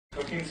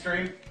cooking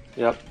stream?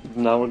 Yep.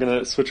 Now we're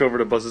gonna switch over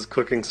to Buzz's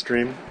cooking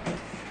stream.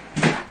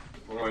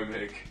 What do I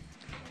make?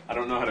 I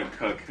don't know how to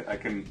cook. I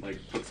can, like,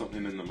 put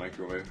something in the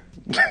microwave.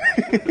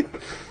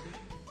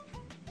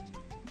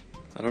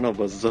 I don't know,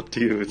 Buzz. It's up to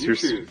you. It's You your.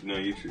 choose. No,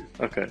 you choose.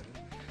 Okay.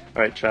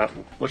 All right, chat.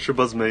 What should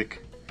Buzz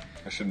make?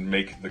 I should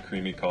make the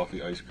creamy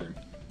coffee ice cream.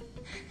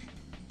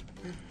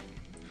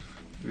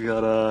 We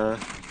got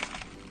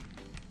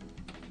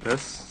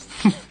this.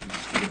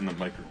 Just put it in the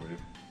microwave.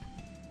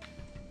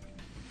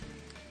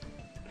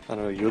 I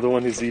don't know. You're the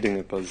one who's eating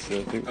it, Buzz. So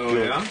I think. Oh,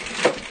 yeah? I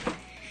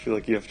feel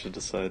like you have to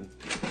decide.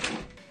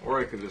 Or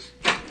I could just...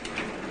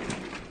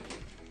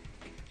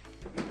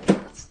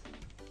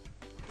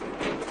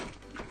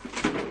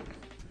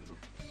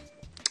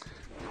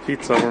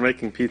 Pizza. We're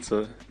making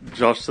pizza.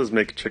 Josh says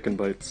make chicken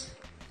bites.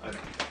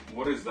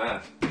 What is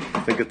that?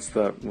 I think it's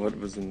that. What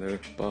was in their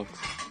box?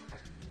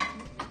 I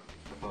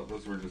thought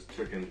those were just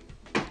chicken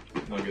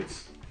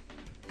nuggets.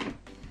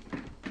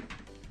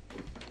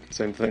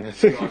 Same thing, I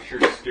think. Gosh,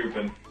 you're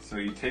stupid. So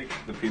you take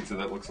the pizza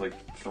that looks like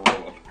throw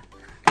up.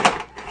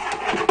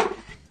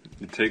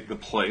 You take the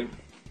plate.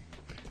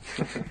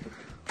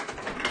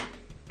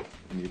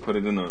 And you put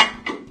it in the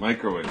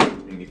microwave.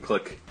 And you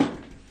click.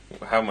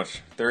 How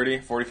much? 30?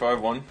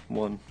 45? 1?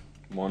 One.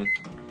 1.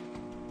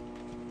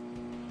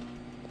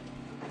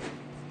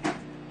 And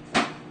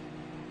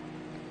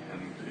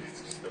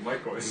it's just a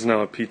microwave. This is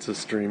now a pizza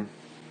stream.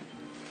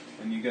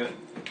 And you get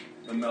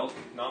the milk,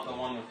 not the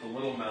one with the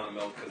little amount of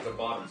milk, because the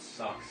bottom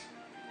sucks.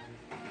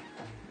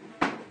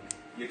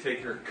 You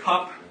take your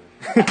cup,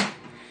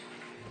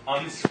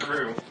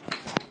 unscrew,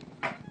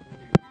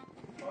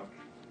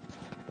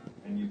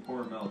 and you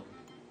pour milk.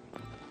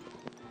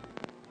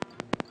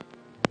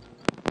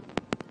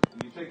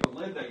 And you take the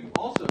lid that you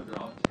also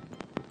dropped.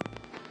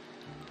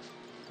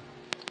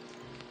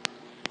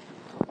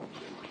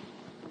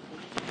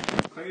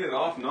 Clean it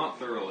off, not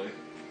thoroughly.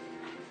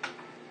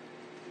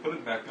 Put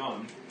it back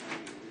on.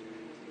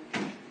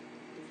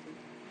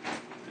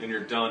 And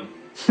you're done.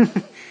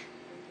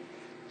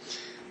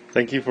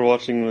 Thank you for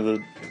watching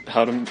the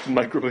how to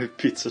microwave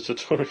pizza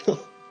tutorial.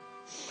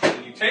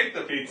 And you take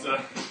the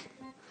pizza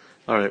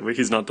Alright, wait,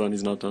 he's not done,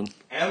 he's not done.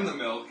 and the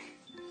milk.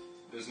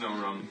 There's no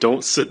rum.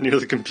 Don't sit near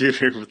the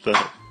computer with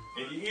that.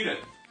 And you eat it.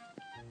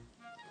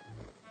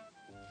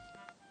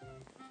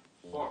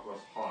 Fuck,